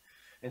again.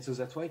 And so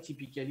that's why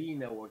typically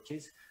in our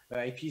case,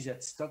 IP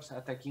that stops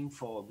attacking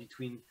for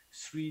between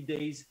 3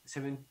 days,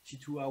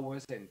 72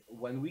 hours and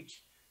 1 week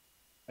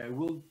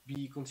will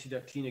be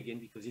considered clean again,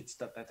 because it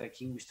stopped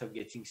attacking, we stop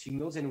getting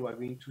signals, and we're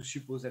going to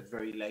suppose that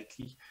very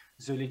likely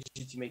the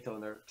legitimate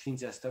owner cleans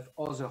their stuff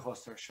or the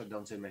hoster shut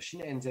down the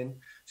machine, and then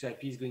the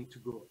IP is going to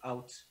go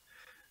out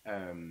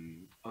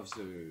of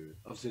the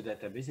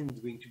database and it's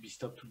going to be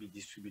stopped to be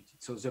distributed.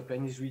 So the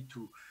plan is really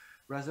to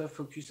rather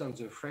focus on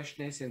the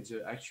freshness and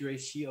the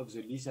accuracy of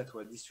the list that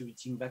we're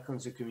distributing back on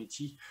the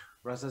community,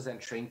 rather than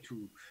trying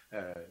to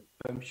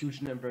pump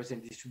huge numbers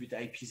and distribute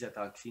IPs that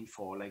are clean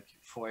for like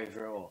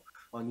forever or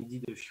only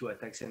did a few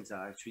attacks and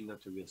are actually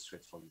not a real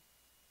threat for me.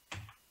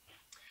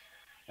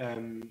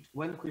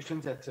 One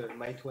question that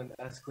might one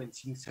ask when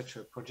seeing such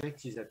a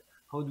project is that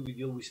how do we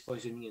deal with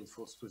poisoning and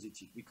false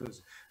positive?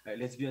 Because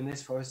let's be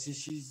honest, for us,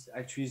 this is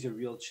actually the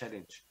real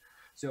challenge.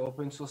 The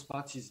open source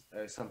part is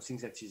something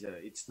that is,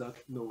 it's not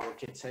no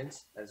rocket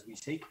science, as we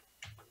say.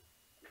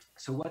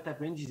 So what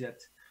happens is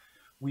that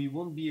we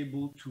won't be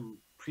able to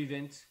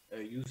prevent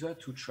a user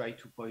to try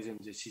to poison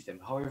the system.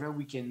 However,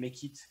 we can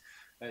make it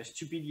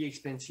stupidly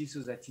expensive so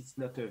that it's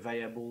not a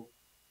viable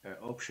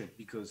option,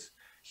 because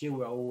here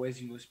we are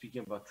always,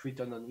 speaking about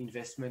return on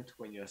investment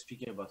when you are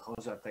speaking about how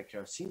the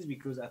attacker thinks,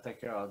 because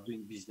attackers are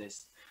doing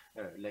business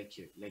like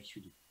you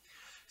do.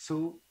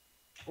 So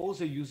all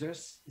the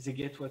users, they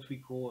get what we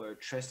call a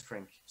trust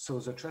rank. So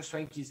the trust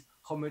rank is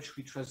how much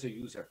we trust the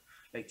user.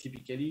 Like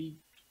typically,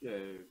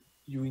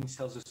 you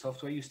install the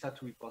software, you start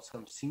to report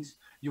some things.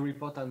 Your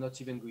reports are not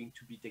even going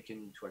to be taken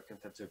into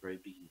account at the very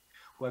beginning.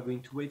 We are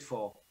going to wait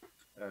for,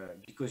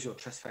 because your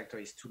trust factor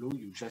is too low,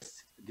 you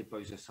just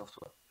deploy the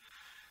software.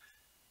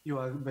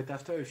 But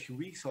after a few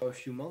weeks or a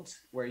few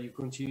months, where you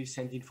continue to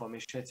send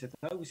information, etc.,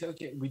 we say,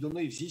 okay, we don't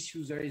know if this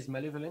user is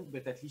malevolent,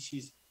 but at least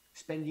he's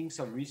spending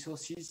some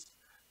resources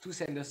to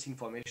send us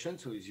information.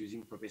 So he's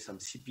using probably some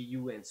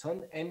CPU and so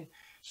on, and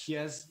he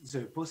has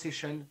the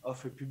possession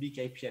of a public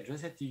IP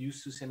address that he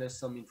used to send us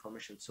some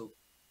information. So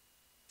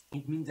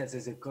it means that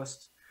there's a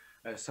cost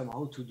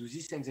somehow to do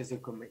this, and there's a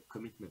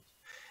commitment.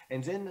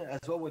 And then as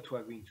well, what we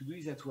are going to do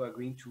is that we are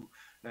going to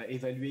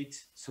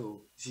evaluate.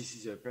 So this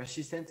is a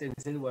persistent, and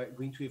then we're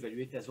going to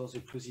evaluate as well the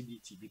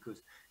plausibility,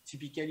 because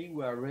typically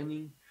we are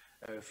running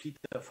a fleet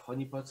of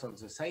honeypots on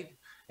the side,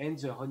 and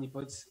the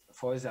honeypots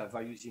for us have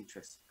various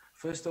interests.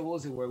 First of all,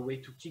 they were a way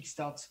to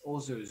kickstart all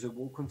the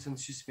whole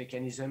consensus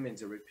mechanism and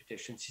the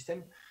reputation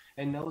system.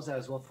 And now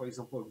there's well, for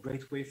example, a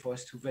great way for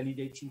us to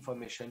validate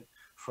information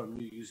from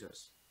new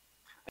users.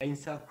 I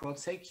install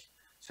CrowdSec,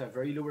 so a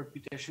very low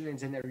reputation, and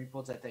then I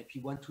report that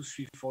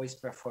IP1234 is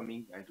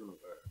performing, I don't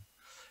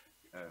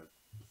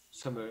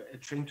know,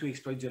 trying to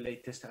exploit the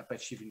latest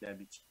Apache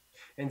vulnerability.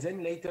 And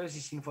then later,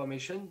 this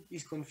information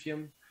is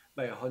confirmed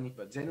by a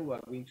honeypot. Then we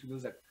are going to know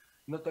that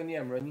not only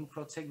I'm running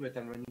CrowdSec, but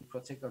I'm running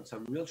CrowdSec on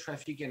some real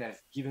traffic, and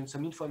I've given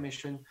some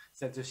information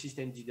that the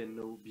system didn't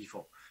know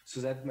before,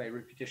 so that my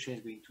reputation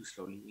is going to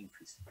slowly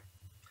increase.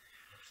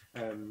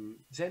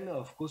 Then,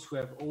 of course, we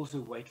have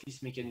also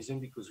whitelist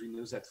mechanism, because we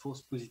know that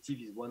false positive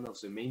is one of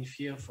the main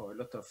fear for a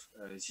lot of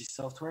this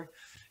software.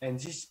 And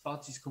this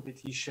part is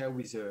completely shared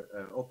with the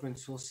open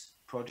source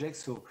project.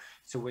 So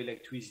it's a way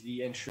like to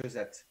easily ensure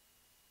that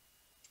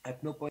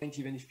at no point,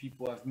 even if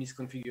people have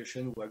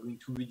misconfiguration, we are going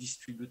to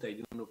redistribute, I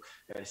don't know,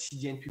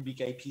 CDN public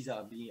IPs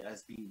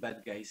as being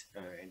bad guys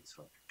and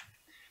so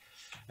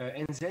on.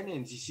 And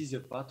this is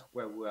the part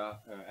where we are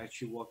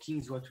actually working,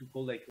 is what we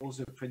call like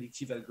also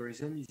predictive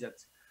algorithm, is that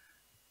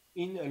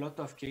in a lot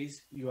of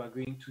cases, you are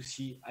going to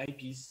see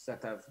IPs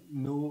that have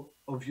no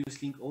obvious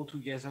link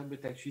altogether,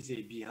 but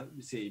actually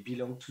they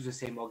belong to the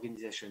same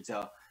organization. They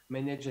are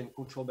managed and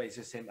controlled by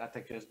the same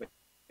attackers, by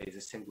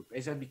the same group,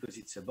 either because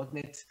it's a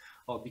botnet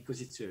or because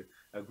it's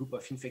a group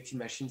of infected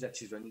machines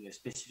that is running a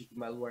specific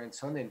malware and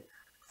so on. And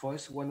for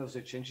us, one of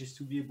the changes is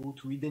to be able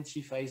to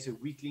identify the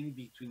weak link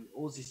between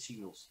all these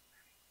signals.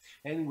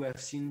 And we have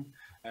seen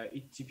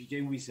it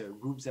typically with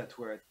groups that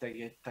were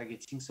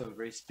targeting some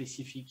very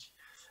specific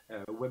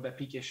web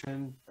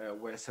application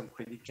where some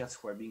credit cards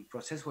were being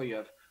processed, where you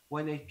have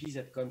one IP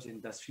that comes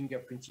and does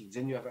fingerprinting.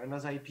 Then you have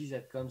another IP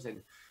that comes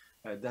and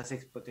does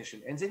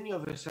exploitation. And then you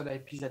have a third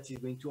IP that is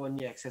going to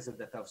only access the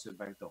data of the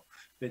backdoor.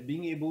 But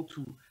being able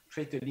to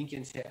create a link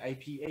and say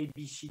IP A,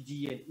 B, C,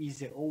 D, and E,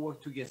 they all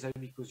work together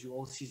because you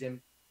all see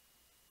them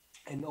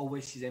and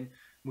always see them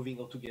moving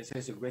all together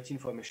is a great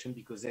information,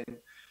 because then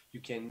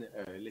you can,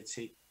 let's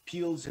say,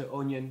 peel the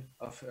onion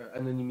of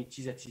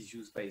anonymity that is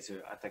used by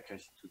the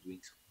attackers into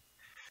doing so.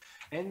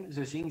 And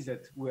the thing is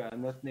that we are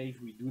not naive.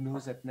 We do know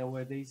that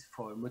nowadays,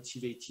 for a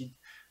motivated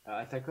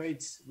attacker,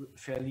 it's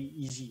fairly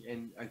easy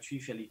and actually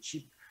fairly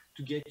cheap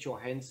to get your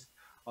hands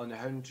on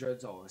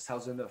hundreds or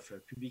thousands of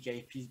public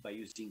IPs by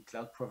using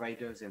cloud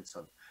providers and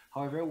so on.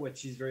 However,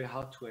 what is very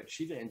hard to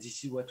achieve, and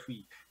this is what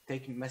we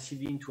take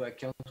massively into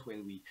account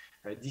when we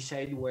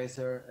decide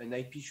whether an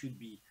IP should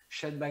be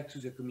shared back to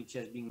the community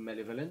as being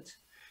malevolent,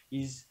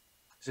 is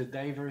the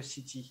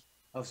diversity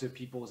of the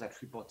people that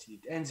reported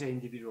it and their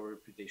individual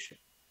reputation.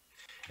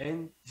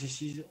 And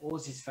this is all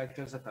these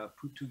factors that are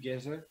put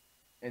together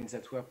and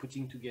that we are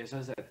putting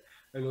together that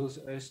allows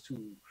us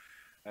to,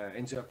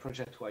 and the approach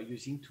that we are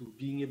using, to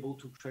being able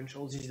to crunch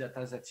all this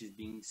data that is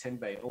being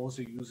sent by all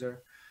the users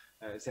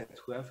that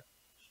we have,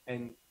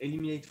 and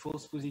eliminate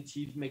false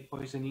positive, make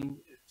poisoning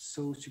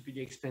so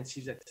stupidly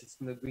expensive that it's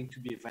not going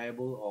to be a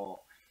viable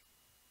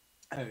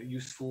or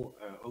useful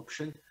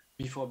option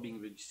before being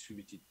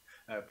redistributed.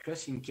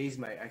 Plus, in case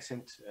my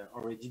accent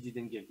already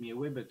didn't give me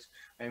away, but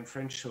I'm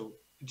French, so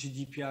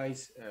GDPR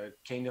is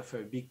kind of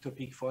a big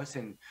topic for us,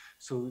 and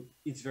so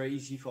it's very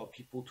easy for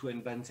people to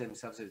unban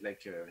themselves as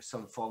like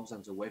some forms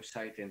on the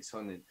website and so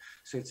on. And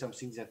so it's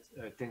something that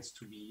tends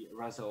to be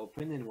rather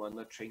open, and we're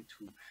not trying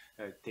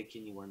to take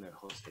anyone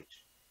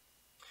hostage.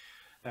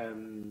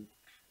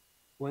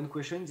 One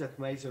question that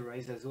might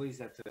arise as well is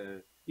that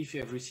if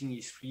everything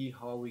is free,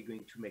 how are we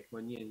going to make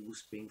money and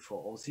who's paying for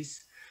all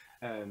this?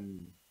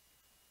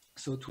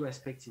 So two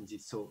aspects in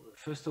this. So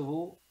first of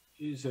all,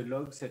 the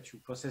logs that you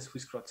process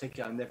with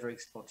CrowdSec are never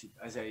exported.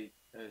 As I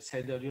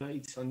said earlier,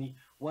 it's only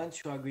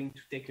once you are going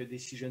to take a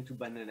decision to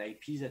ban an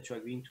IP that you are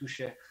going to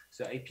share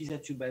the IP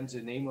that you ban,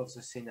 the name of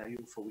the scenario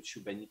for which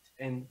you ban it,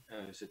 and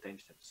the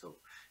timestamp. So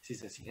this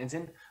is the thing. And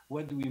then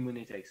what do we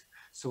monetize?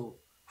 So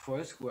for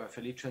us, we are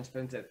fairly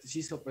transparent that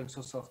this open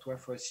source software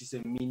for us is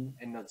a mean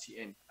and not the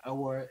end.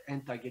 Our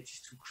end target is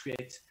to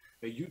create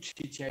a huge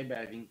CTI by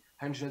having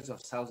hundreds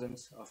of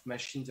thousands of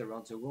machines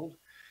around the world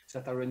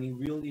that are running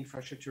real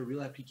infrastructure,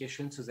 real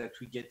applications, so that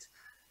we get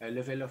a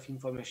level of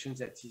information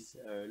that is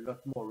a lot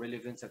more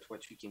relevant than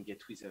what we can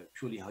get with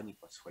purely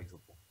honeypots, for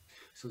example.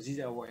 So these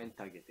are our end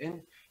target.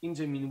 And in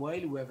the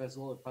meanwhile, we have as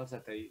well a part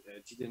that I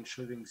didn't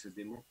show during the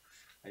demo.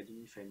 I don't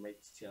know if I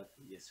might still have,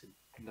 yes,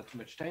 not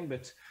much time,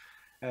 but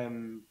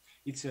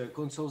it's a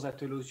console that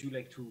allows you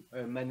to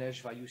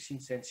manage various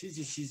instances.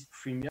 This is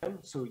freemium,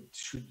 so it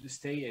should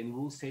stay and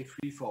will stay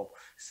free for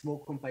small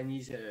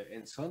companies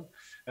and so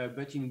on,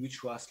 but in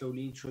which we are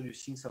slowly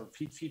introducing some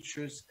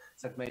features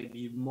that might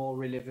be more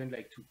relevant,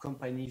 like to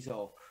companies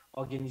or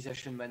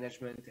organization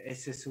management,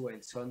 SSO,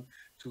 and so on,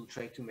 to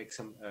try to make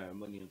some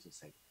money on the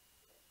side.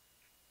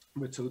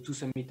 But so to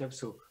sum it up,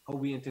 so how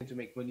we intend to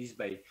make money is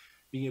by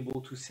being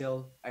able to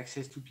sell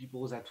access to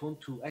people that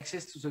want to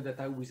access to the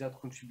data without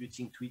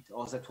contributing to it,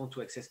 or that want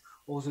to access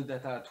all the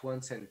data at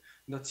once and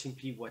not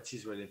simply what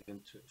is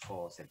relevant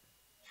for them.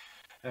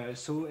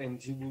 And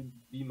it would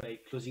be my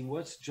closing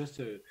words, just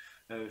a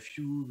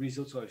few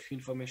results or a few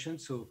information.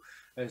 So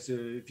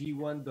the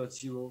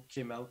V1.0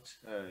 came out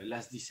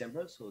last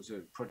December, so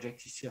the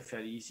project is still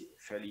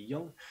fairly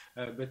young,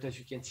 but as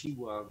you can see,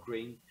 we are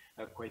growing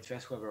quite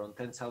fast. We have around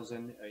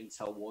 10,000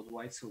 installed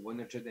worldwide, so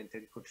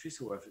 110 countries,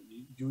 so we have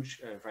a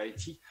huge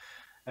variety.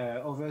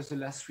 Over the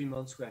last 3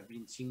 months, we have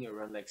been seeing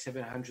around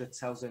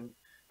 700,000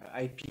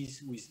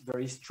 IPs with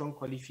very strong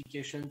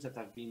qualifications that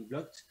have been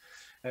blocked,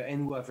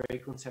 and we are very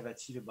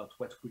conservative about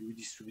what could we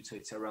distribute, so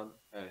it's around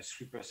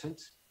 3%.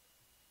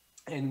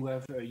 And we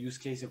have a use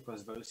case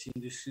across various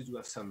industries. We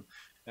have some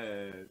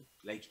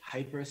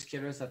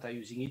hyperscalers that are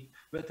using it,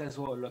 but as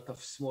well a lot of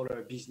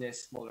smaller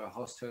business, smaller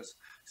hosters,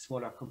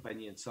 smaller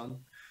company, and so on.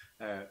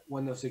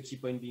 One of the key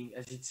points being,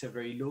 as it's a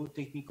very low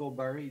technical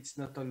barrier, it's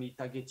not only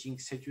targeting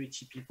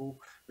security people,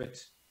 but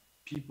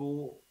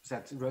people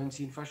that run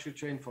the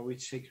infrastructure and for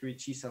which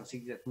security is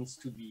something that needs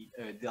to be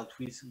dealt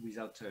with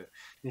without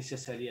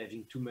necessarily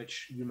having too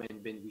much human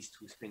bandwidth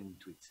to spend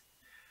into it.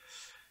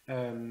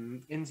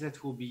 And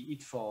that will be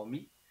it for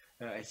me.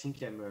 I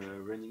think I'm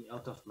running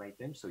out of my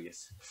time, so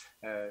yes.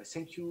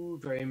 Thank you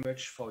very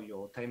much for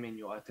your time and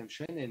your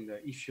attention, and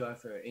if you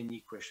have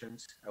any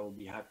questions, I will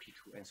be happy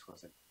to answer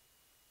them.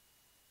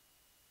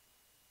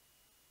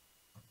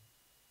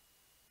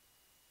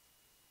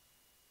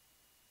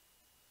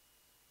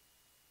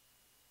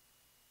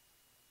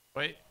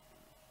 Wait.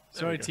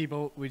 Sorry,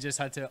 Thibault, we just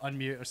had to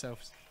unmute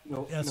ourselves.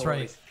 No, that's right.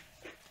 Worries.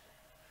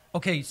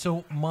 Okay,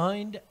 so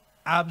mind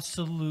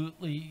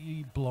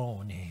absolutely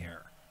blown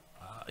here.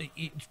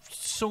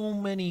 So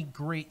many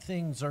great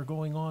things are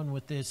going on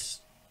with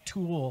this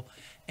tool,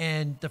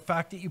 and the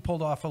fact that you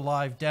pulled off a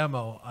live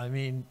demo, I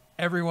mean,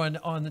 everyone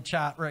on the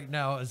chat right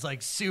now is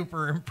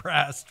super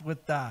impressed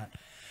with that.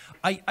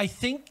 I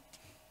think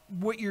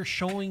what you're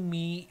showing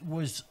me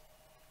was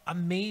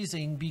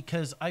amazing,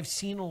 because I've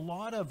seen a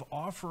lot of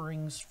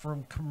offerings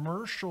from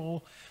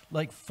commercial,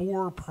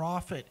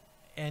 for-profit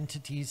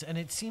entities, and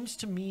it seems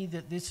to me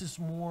that this is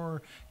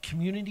more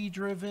community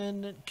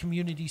driven,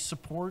 community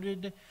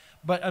supported,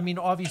 but I mean,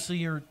 obviously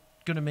you're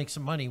going to make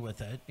some money with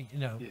it,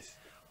 yes.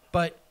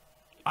 But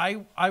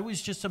I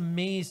was just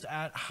amazed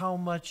at how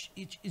much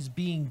it is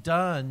being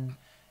done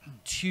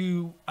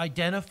to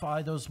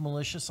identify those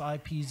malicious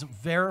IPs,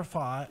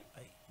 verify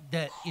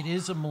that it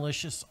is a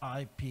malicious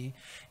IP.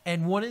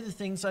 And one of the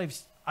things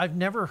I've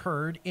never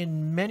heard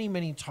in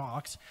many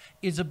talks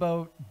is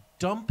about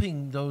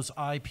dumping those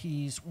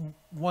IPs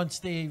once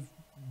they've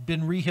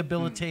been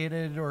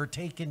rehabilitated or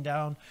taken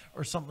down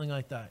or something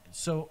like that.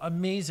 So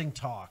amazing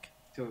talk.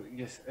 So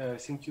yes,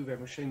 thank you very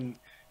much. And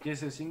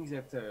yes, I think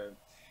that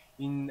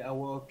in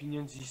our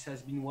opinion, this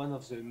has been one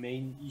of the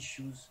main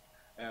issues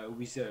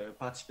with a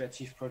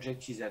participative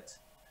project, is that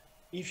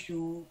if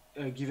you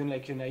given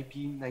an IP,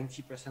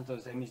 90%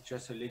 of them is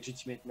just a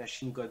legitimate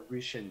machine got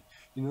breached, and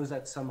you know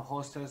that some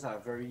hosters are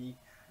very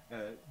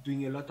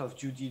doing a lot of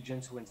due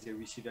diligence when they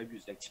receive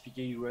abuse.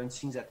 Typically you run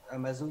things at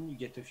Amazon, you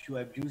get a few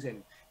abuse,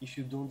 and if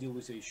you don't deal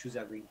with the issues,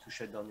 they're going to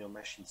shut down your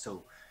machine.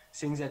 So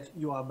saying that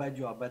you are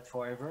bad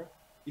forever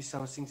is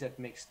something that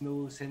makes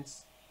no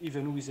sense,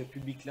 even with the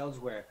public clouds,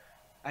 where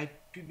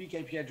public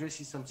IP address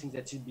is something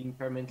that is being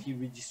permanently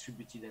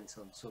redistributed and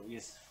so on. So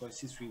yes, for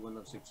us it's really one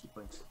of the key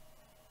points.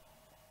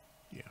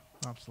 Yeah,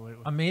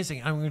 absolutely.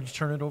 Amazing. I'm going to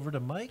turn it over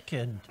to Mike,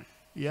 and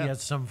he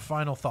has some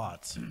final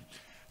thoughts.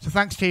 So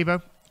thanks,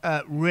 Thibault.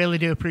 Really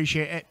do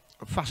appreciate it.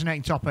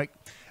 Fascinating topic.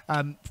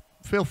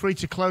 Feel free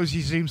to close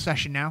your Zoom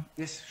session now.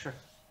 Yes, sure.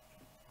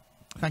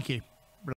 Thank you.